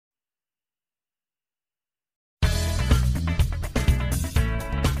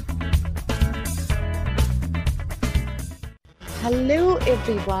Hello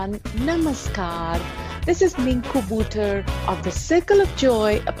everyone, Namaskar. This is Minku Booter of the Circle of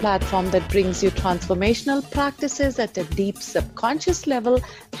Joy, a platform that brings you transformational practices at a deep subconscious level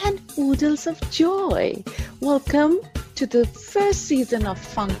and oodles of joy. Welcome to the first season of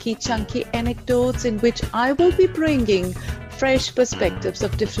Funky Chunky Anecdotes, in which I will be bringing fresh perspectives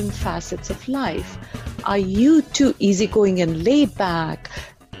of different facets of life. Are you too easygoing and laid back?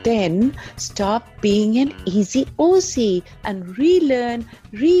 Then stop being an easy OC and relearn,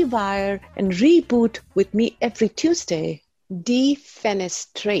 rewire, and reboot with me every Tuesday.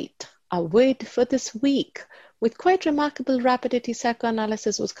 Defenestrate, a word for this week. With quite remarkable rapidity,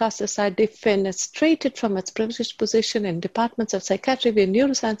 psychoanalysis was cast aside, defenestrated from its privileged position in departments of psychiatry where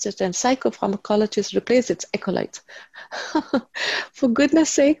neuroscientists and psychopharmacologists replaced its acolytes. For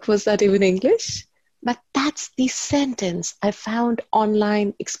goodness sake, was that even English? But that's the sentence I found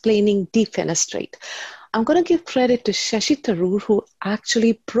online explaining defenestrate. I'm going to give credit to Shashi Tharoor, who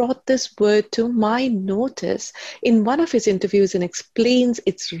actually brought this word to my notice in one of his interviews and explains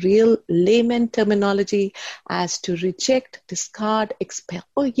its real layman terminology as to reject, discard, expel.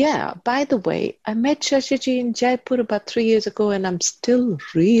 Oh yeah, by the way, I met Shashiji in Jaipur about 3 years ago and I'm still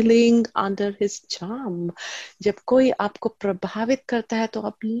reeling under his charm. जब कोई आपको प्रभावित करता है तो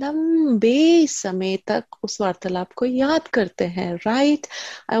आप लंबे समय तक उस वार्तालाप को याद करते हैं, right?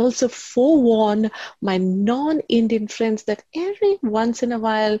 I also forewarn my non-Indian friends that every once in a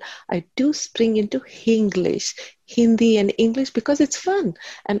while I do spring into Hinglish, Hindi and English because it's fun.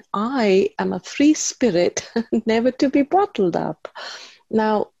 And I am a free spirit, never to be bottled up.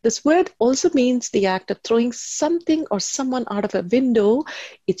 Now, this word also means the act of throwing something or someone out of a window.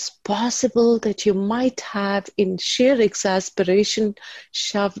 It's possible that you might have, in sheer exasperation,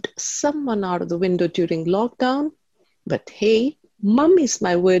 shoved someone out of the window during lockdown. But hey, mum is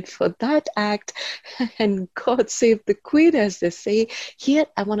my word for that act, and God save the queen, as they say. Here,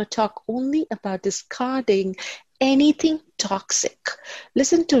 I want to talk only about discarding anything toxic.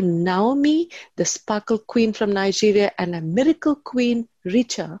 Listen to Naomi, the sparkle queen from Nigeria, and a miracle queen,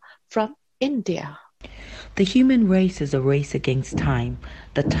 Richa, from India. The human race is a race against time,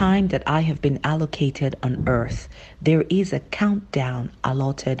 the time that I have been allocated on earth. There is a countdown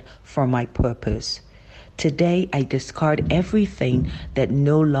allotted for my purpose. Today, I discard everything that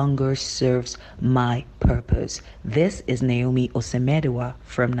no longer serves my purpose. This is Naomi Osemedua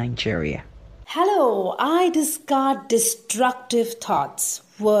from Nigeria. Hello, I discard destructive thoughts,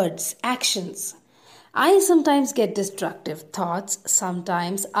 words, actions. I sometimes get destructive thoughts,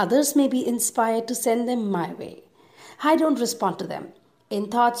 sometimes others may be inspired to send them my way. I don't respond to them in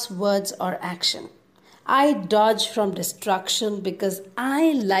thoughts, words, or action. I dodge from destruction because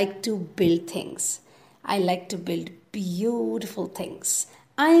I like to build things. I like to build beautiful things.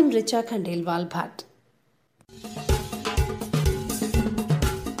 I am Richa Khandelwal Bhatt.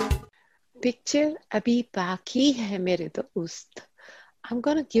 Picture abhi baki hai mere dost. I'm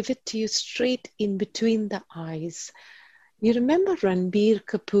going to give it to you straight in between the eyes. You remember Ranbir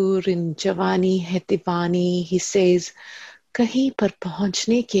Kapoor in Jawani Hai Diwani? He says, कहीं पर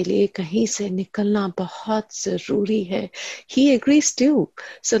पहुंचने के लिए कहीं से निकलना बहुत जरूरी है. He agrees too.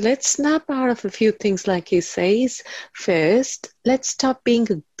 So let's snap out of a few things like he says. First, let's stop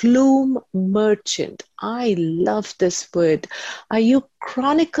being a gloom merchant. I love this word. Are you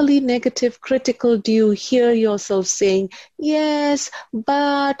chronically negative, critical? Do you hear yourself saying, yes,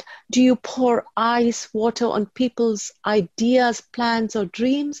 but do you pour ice water on people's ideas, plans, or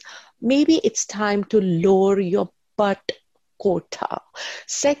dreams? Maybe it's time to lower your butt quota.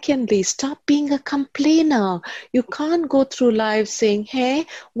 Secondly, stop being a complainer. You can't go through life saying, hey,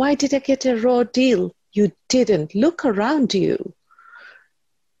 why did I get a raw deal? You didn't. Look around you.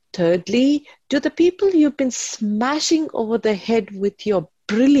 Thirdly, do the people you've been smashing over the head with your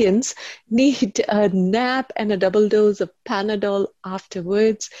brilliance need a nap and a double dose of Panadol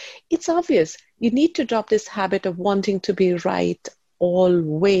afterwards? It's obvious. You need to drop this habit of wanting to be right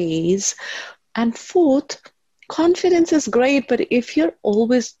always. And fourth, confidence is great, but if you're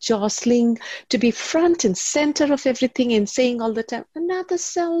always jostling to be front and center of everything and saying all the time, another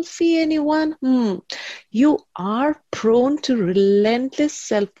selfie, anyone? You are prone to relentless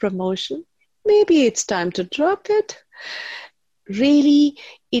self-promotion. Maybe it's time to drop it. Really,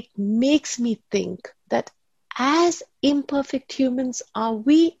 it makes me think that as imperfect humans, are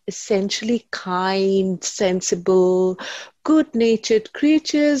we essentially kind, sensible, good-natured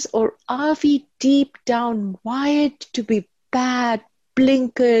creatures, or are we deep down wired to be bad,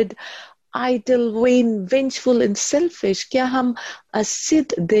 blinkered, idle, vain, vengeful, and selfish? क्या हम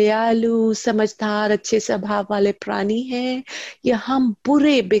असिद्ध, दयालु, समझदार, अच्छे स्वभाव वाले प्राणी हैं, या हम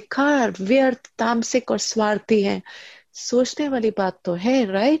बुरे, बेकार, व्यर्थ, तामसिक और स्वार्थी हैं? सोचने वाली बात तो है,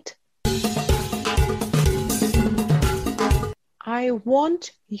 right? I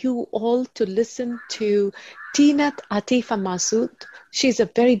want you all to listen to Teenat Atifa Masood. She's a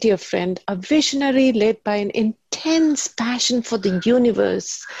very dear friend, a visionary led by an intense passion for the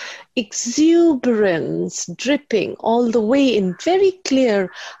universe, exuberance dripping all the way in, very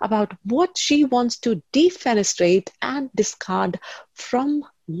clear about what she wants to defenestrate and discard from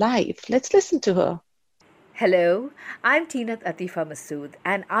life. Let's listen to her. Hello, I'm Teenat Atifa Masood,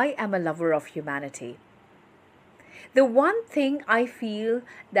 and I am a lover of humanity. The one thing I feel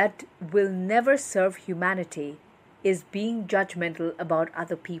that will never serve humanity is being judgmental about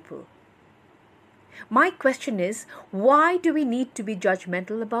other people. My question is, why do we need to be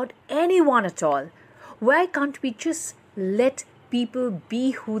judgmental about anyone at all? Why can't we just let people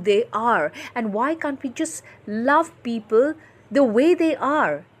be who they are? And why can't we just love people the way they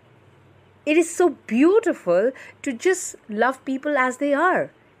are? It is so beautiful to just love people as they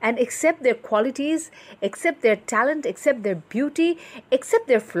are and accept their qualities, accept their talent, accept their beauty, accept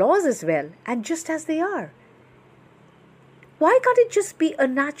their flaws as well, and just as they are. Why can't it just be a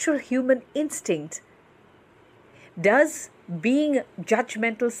natural human instinct? Does being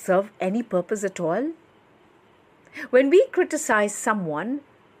judgmental serve any purpose at all? When we criticize someone,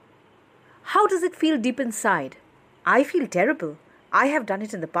 how does it feel deep inside? I feel terrible. I have done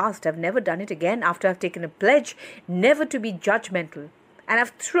it in the past. I've never done it again after I've taken a pledge never to be judgmental. And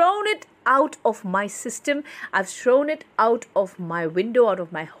I've thrown it out of my system. I've thrown it out of my window, out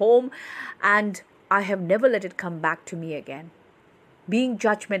of my home. And I have never let it come back to me again. Being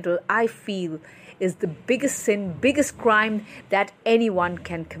judgmental, I feel, is the biggest sin, biggest crime that anyone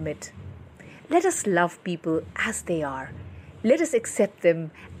can commit. Let us love people as they are. Let us accept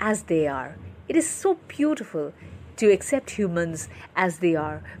them as they are. It is so beautiful to accept humans as they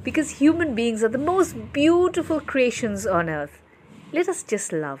are, because human beings are the most beautiful creations on earth. Let us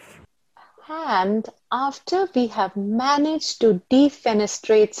just love. And after we have managed to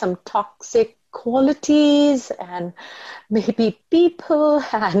defenestrate some toxic qualities and maybe people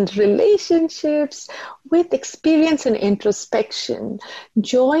and relationships with experience and introspection,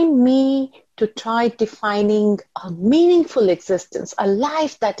 join me to try defining a meaningful existence, a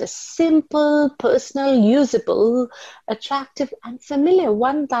life that is simple, personal, usable, attractive, and familiar,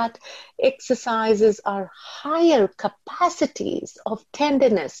 one that exercises our higher capacities of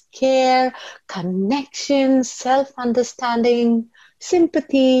tenderness, care, connection, self-understanding,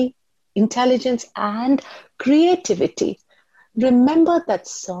 sympathy, intelligence, and creativity. Remember that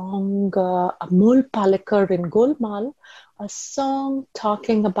song, Amol Palekar in Golmaal, a song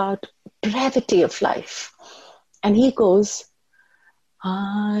talking about brevity of life. And he goes,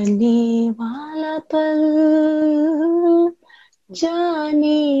 Aane wala pal,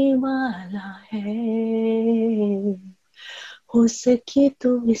 jaane wala hai, ho sake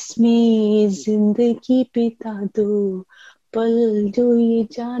to isme zindagi bita do, pal jo ye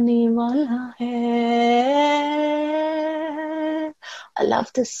jaane wala hai. I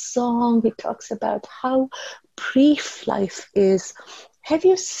love this song. It talks about how brief life is. Have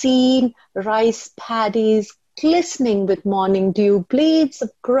you seen rice paddies glistening with morning dew, blades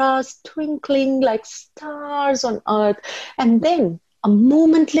of grass twinkling like stars on earth, and then a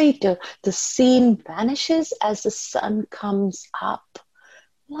moment later, the scene vanishes as the sun comes up?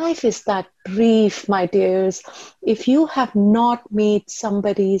 Life is that brief, my dears. If you have not made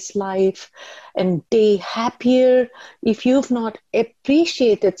somebody's life and day happier, if you've not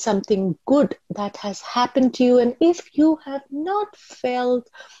appreciated something good that has happened to you, and if you have not felt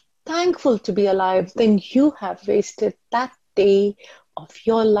thankful to be alive, then you have wasted that day of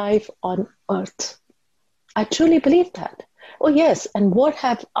your life on earth. I truly believe that. Oh yes, and what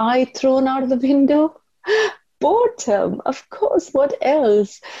have I thrown out of the window? Boredom, of course. What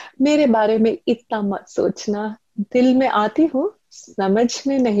else? मेरे बारे में इतना मत सोचना. दिल में आती हूँ, समझ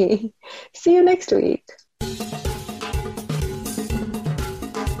में नहीं. See you next week.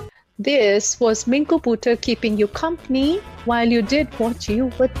 This was Minku Bhuttar keeping you company while you did what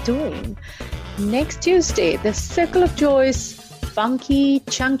you were doing. Next Tuesday, the Circle of Joy's funky,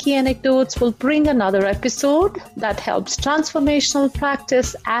 chunky anecdotes will bring another episode that helps transformational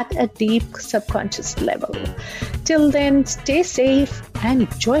practice at a deep subconscious level. Till then, stay safe and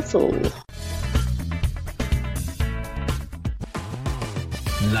joyful.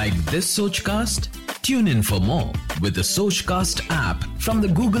 Like this Sochcast? Tune in for more with the Sochcast app from the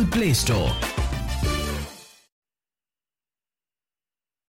Google Play Store.